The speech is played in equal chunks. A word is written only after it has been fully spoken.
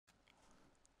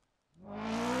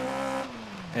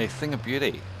A thing of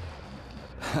beauty.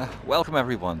 Welcome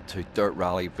everyone to Dirt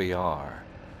Rally VR.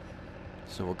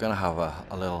 So we're gonna have a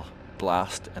little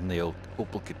blast in the old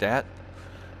Opel Kadett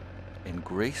in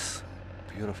Greece.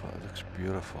 Beautiful, it looks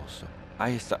beautiful. So I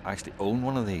used to actually own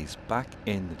one of these back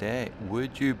in the day.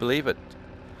 Would you believe it?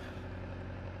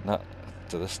 Not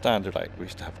to the standard, like we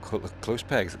used to have close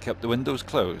pegs that kept the windows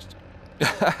closed.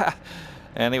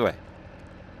 Anyway,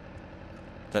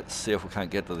 let's see if we can't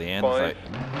get to the end without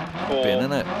being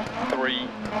in it. 3,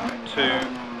 2,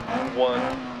 1,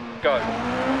 go.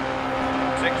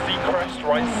 60 crest,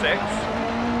 right 6.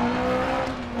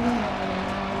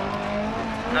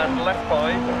 And left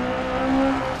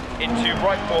 5. Into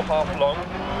right 4 half long.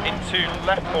 Into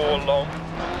left 4 long.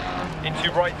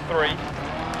 Into right 3.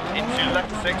 Into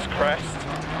left 6 crest.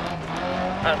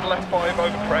 And left 5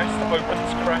 over crest.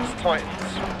 Opens crest,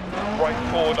 tightens. Right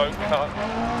 4 don't cut.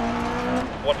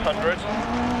 100.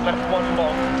 Left 1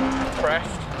 long.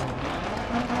 Crest.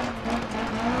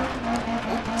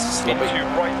 Into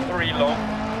right 3 long.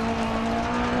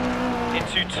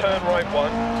 Into turn right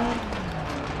 1.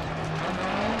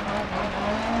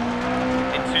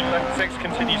 Into left 6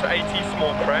 continues 80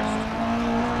 small crest.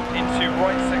 Into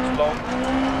right 6 long.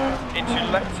 Into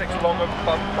left 6 long over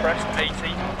bump crest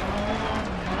 80.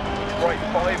 Right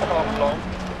 5 half long.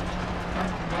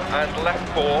 And left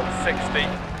 4 60.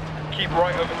 Keep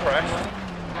right over crest.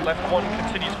 Left 1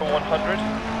 continues for 100.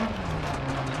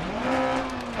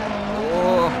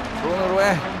 Oh, throwing it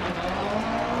away.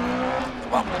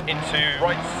 Come on. Into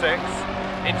right 6.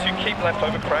 Into keep left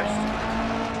over crest.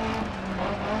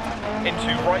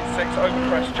 Into right 6 over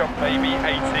crest jump maybe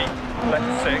 80.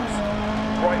 Left 6.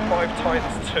 Right 5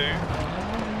 tightens 2.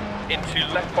 Into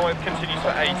left 5 continues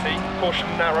for 80. Caution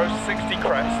narrows 60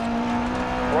 crest.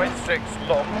 Right 6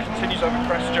 long continues over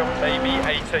crest jump maybe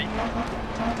 80.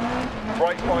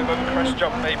 Right 5 over crest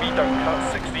jump maybe don't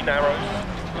cut 60 narrows.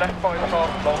 Left 5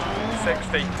 half long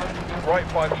 60. Right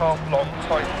 5 half long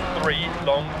tight 3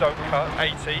 long don't cut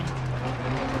 80.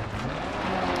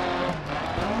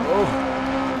 Oh.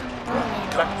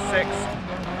 Left 6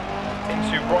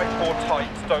 into right 4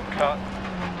 tight don't cut.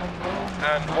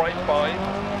 And right 5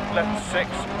 left 6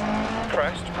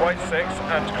 crest right 6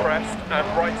 and crest and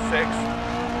right 6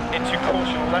 into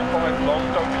caution left 5 long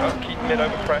don't cut keep mid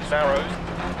over crest narrows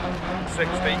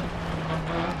 60.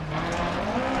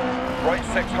 Right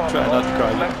 6 half long,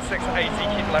 left 6 80,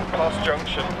 keep left past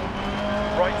junction.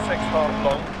 Right 6 half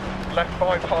long, left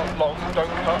 5 half long,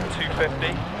 don't cut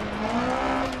 250.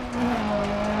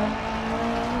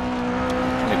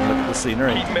 Take a look at the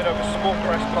scenery. Keep mid over small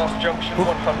crest past junction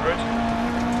 100.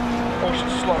 Caution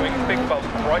slowing, big bump,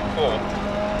 right 4.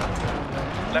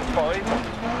 Left 5.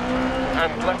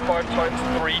 And left 5 times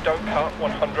 3, don't cut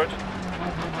 100.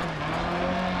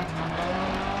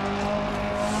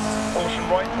 Caution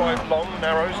right 5 long,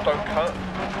 narrows, don't cut.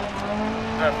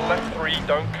 And left 3,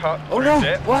 don't cut, Oh no!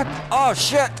 dip. What? Oh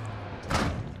shit!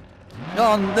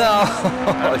 Oh no!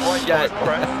 Oh right shit!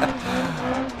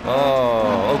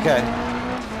 Oh, okay.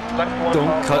 Left 1 Don't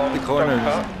half cut long, the corners.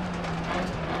 Don't cut.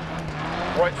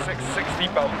 Right 6, 60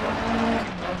 bump.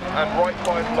 And right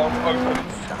 5 long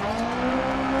opens.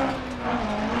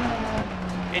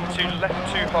 Into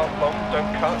left 2 half long,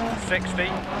 don't cut,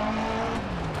 60.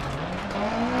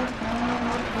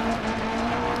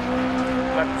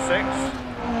 Left 6.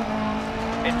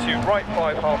 Into right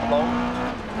 5 half long.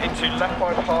 Into left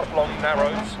 5 half long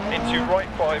narrows. Into right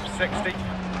 5, 60.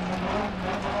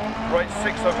 Right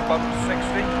 6 over bump,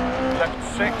 60. Left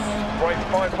 6. Right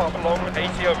 5 half long,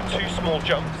 80 over 2 small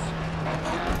jumps.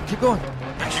 Keep going.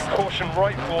 Into caution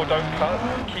right 4, don't cut.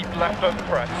 Keep left over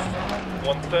crest.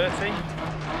 130.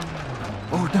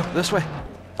 Oh no, this way.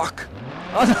 Fuck.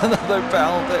 Another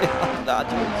penalty. That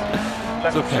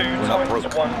Left it's okay. 2 We're not times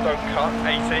broke. 1, don't cut,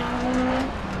 80.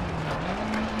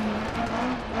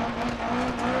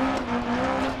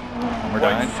 We're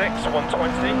Right down. 6,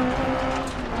 120.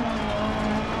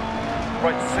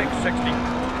 Right 6, 60.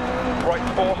 Right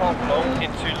 4 half long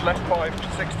into left 5,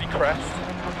 60 crest.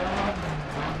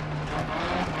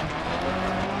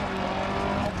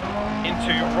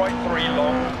 Into right 3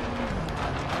 long.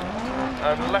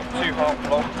 And left 2 half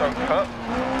long, don't cut.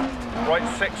 Right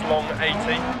 6 long,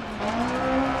 80.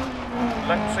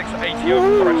 Left 6, 80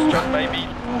 over crest jump maybe.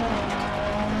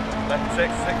 Left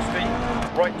 6, 60.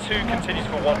 Right 2 continues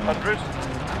for 100.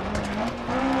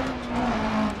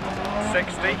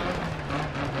 60.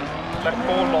 Left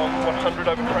 4 long, 100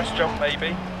 over crest jump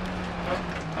maybe.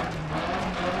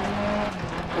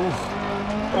 Ooh.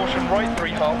 Caution right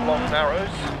 3 half long narrows.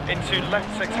 Into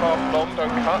left 6 half long, don't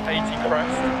cut, 80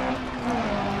 crest.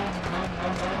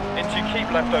 Into keep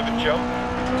left over jump.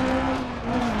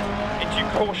 Into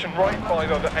Caution, right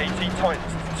 5 over 80,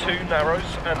 tightens to 2, narrows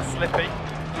and slippy.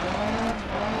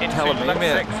 Into Telling me, left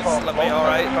mate. 6, half Slippy, long, all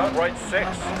right. cut, right 6.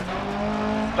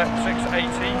 Left 6, 80.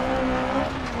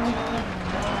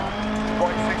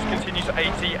 Right 6 continues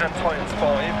 80 and tightens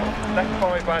 5. Left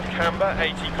 5 bad camber,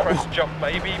 80 crest jump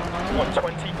maybe,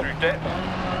 120 through dip.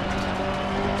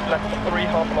 Left 3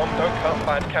 half long, don't cut,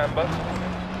 bad camber.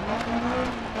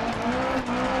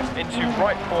 Into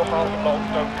right 4 half long,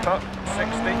 don't cut,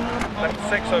 60. Left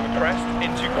 6 over crest,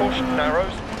 into caution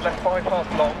narrows, left 5 half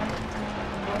long.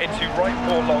 Into right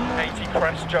 4 long, 80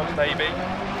 crest jump maybe.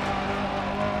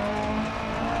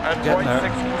 And Getting right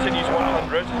there. 6 continues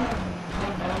 100.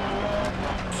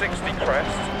 60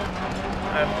 crest.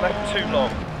 And left 2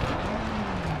 long.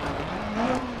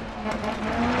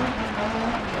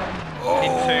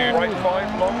 Into right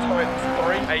 5 long, tightens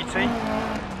 3, 80.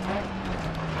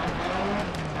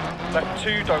 Left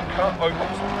 2 don't cut,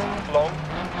 opens long.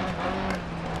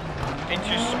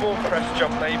 Into small crest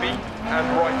jump maybe, and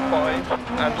right 5,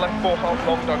 and left 4 half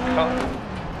long don't cut.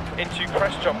 Into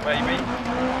crest jump maybe,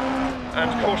 and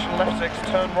caution left 6,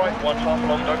 turn right 1 half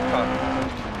long don't cut.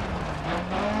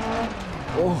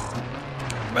 Oh,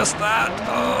 missed that.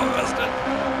 Oh, missed it.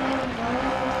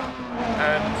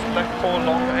 And left 4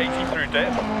 long, 80 through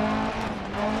dip.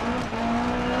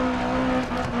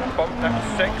 Bump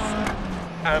left 6,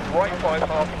 and right 5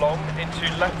 half long, into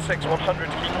left 6 100,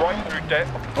 keep right through dip.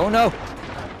 Oh no,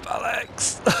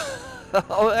 Alex.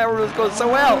 Oh, everyone's going so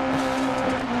well.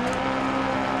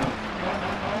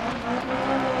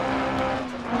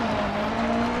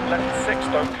 Left 6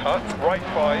 don't cut, right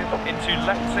 5, into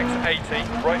left 6 80,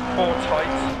 right 4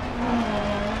 tight.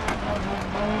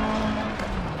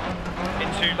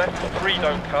 Into left 3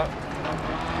 don't cut.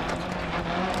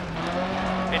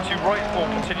 Into right 4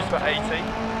 continues for 80.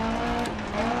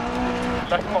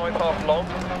 Left 5 half long.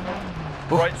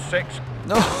 Right 6.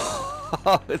 No.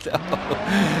 Oh, no.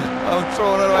 I'm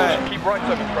throwing it away. Keep right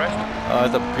over crest. Oh,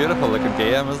 it's a beautiful looking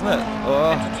game, isn't it?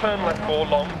 Oh. Into turn left 4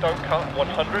 long, don't cut,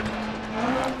 100.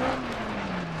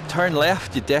 Turn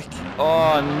left, you dick.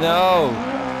 Oh no.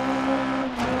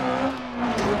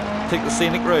 Take the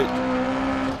scenic route.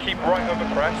 Keep right over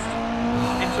crest.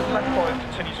 Into left 5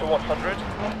 continues for 100.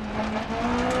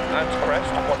 And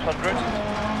crest, 100.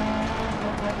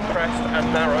 Crest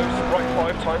and narrows, right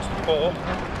 5 times to 4.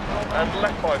 And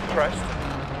left 5 crest.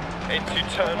 Into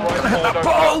turn right 4, don't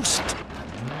Post! cut.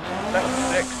 Left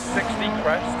 6, 60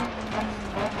 crest.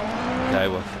 Okay,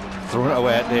 we've thrown it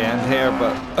away at the end here,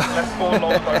 but Left 4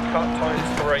 long, don't cut,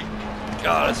 times 3.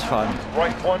 God, it's fun.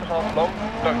 Right 1 half long,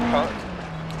 don't cut.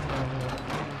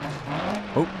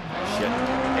 Oh, shit.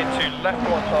 Into left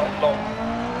 1 half long.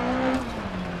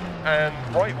 And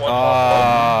right 1 half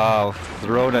long. Oh,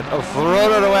 thrown it. Oh,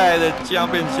 thrown it away. The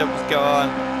championship's gone.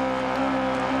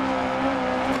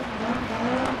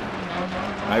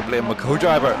 I blame my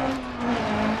co-driver.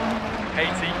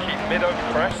 80, keep mid over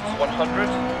crest, 100.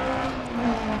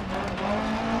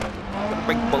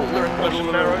 Big boulder in the Caution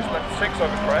middle. narrows, left 6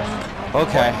 over crest.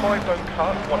 Okay. Right 5 don't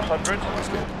cut, 100.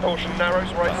 Caution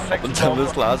narrows, right 6 until long,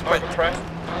 this last over bit. crest. Go,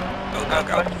 And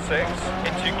go. left 6,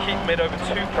 into keep mid over 2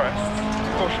 crests.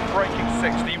 Caution braking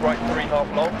 60, right 3 half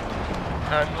long.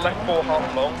 And left 4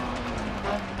 half long.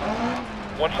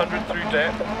 100 through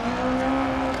dip.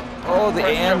 Oh, the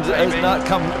Press end jump, has baby. not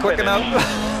come quick Finish.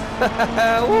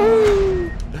 enough. Woo!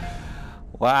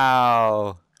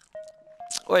 Wow.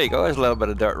 There you go, there's a little bit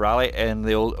of dirt rally in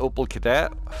the old Opel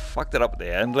Kadett. Fucked it up at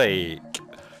the end, like.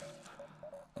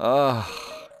 Oh.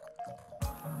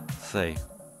 Let's see.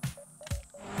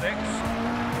 6.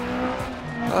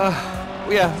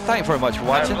 Yeah, thank you very much for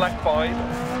watching. And left 5.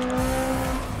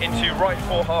 Into right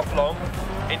 4 half long.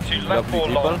 Into left Lovely 4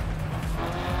 people. long.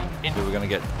 So we're gonna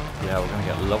get, yeah, we're gonna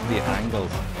get lovely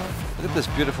angles. Look at this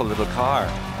beautiful little car.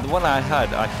 The one I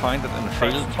had, I found it in the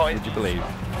Press field, tight. would you believe?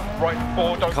 Right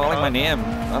 4 don't Calling cut. my name,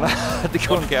 and I had to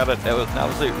go and get it. It was an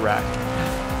absolute wreck.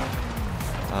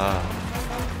 But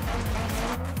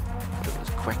it was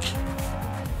quick.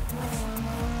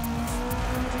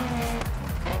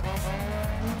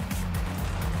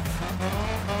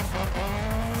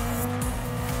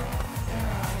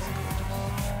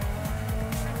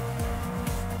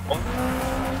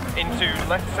 Into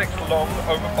left 6 long,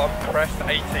 over bump, crest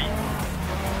 80.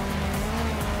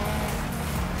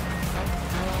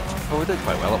 Oh, we did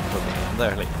quite well up until the end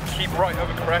there. Like, Keep right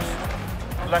over crest.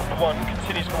 Left 1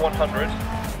 continues for 100.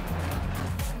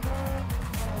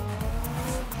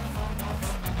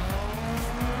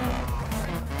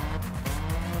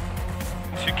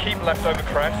 To keep left over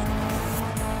crest.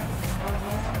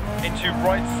 Into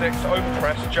right 6 over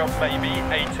crest, jump maybe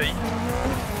 80.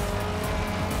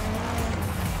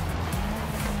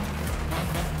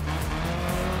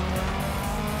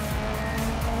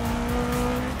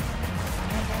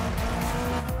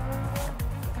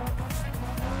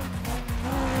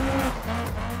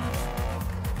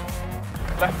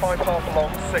 left 5 half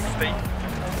long, 60.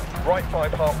 Right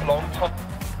 5 half long, top.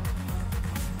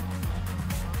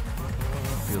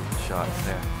 Beautiful shots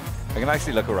there. I can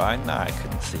actually look around now. I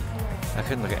couldn't see. I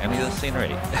couldn't look at any of the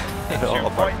scenery. At all,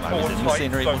 apart from I was in the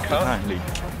scenery most of the time, Luke.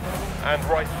 And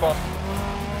right 5.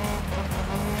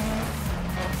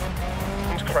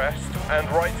 Crest and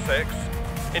right 6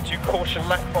 into caution,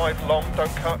 left 5 long,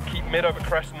 don't cut, keep mid over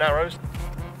crest, narrows,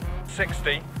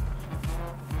 60,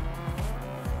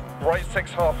 right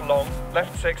 6 half long,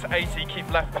 left 6 80, keep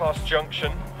left past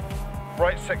junction,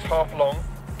 right 6 half long,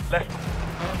 left.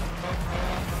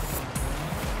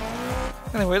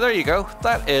 Anyway, there you go.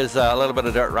 That is a little bit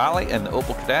of dirt rally in the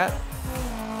Opel Kadett.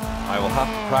 I will have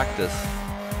to practice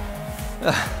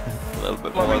a little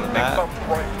bit more than that. Bump,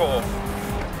 right 4.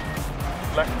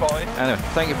 Left 5. Anyway,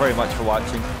 thank you very much for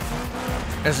watching.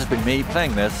 This has been me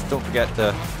playing this. Don't forget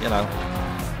to, you know,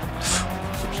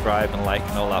 subscribe and like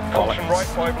and all that bollocks. Caution, right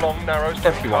 5 long, narrows,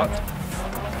 if you want.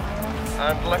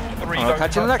 And left 3, I'll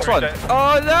catch you in the next one.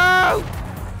 Oh no!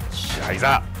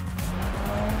 Shiza!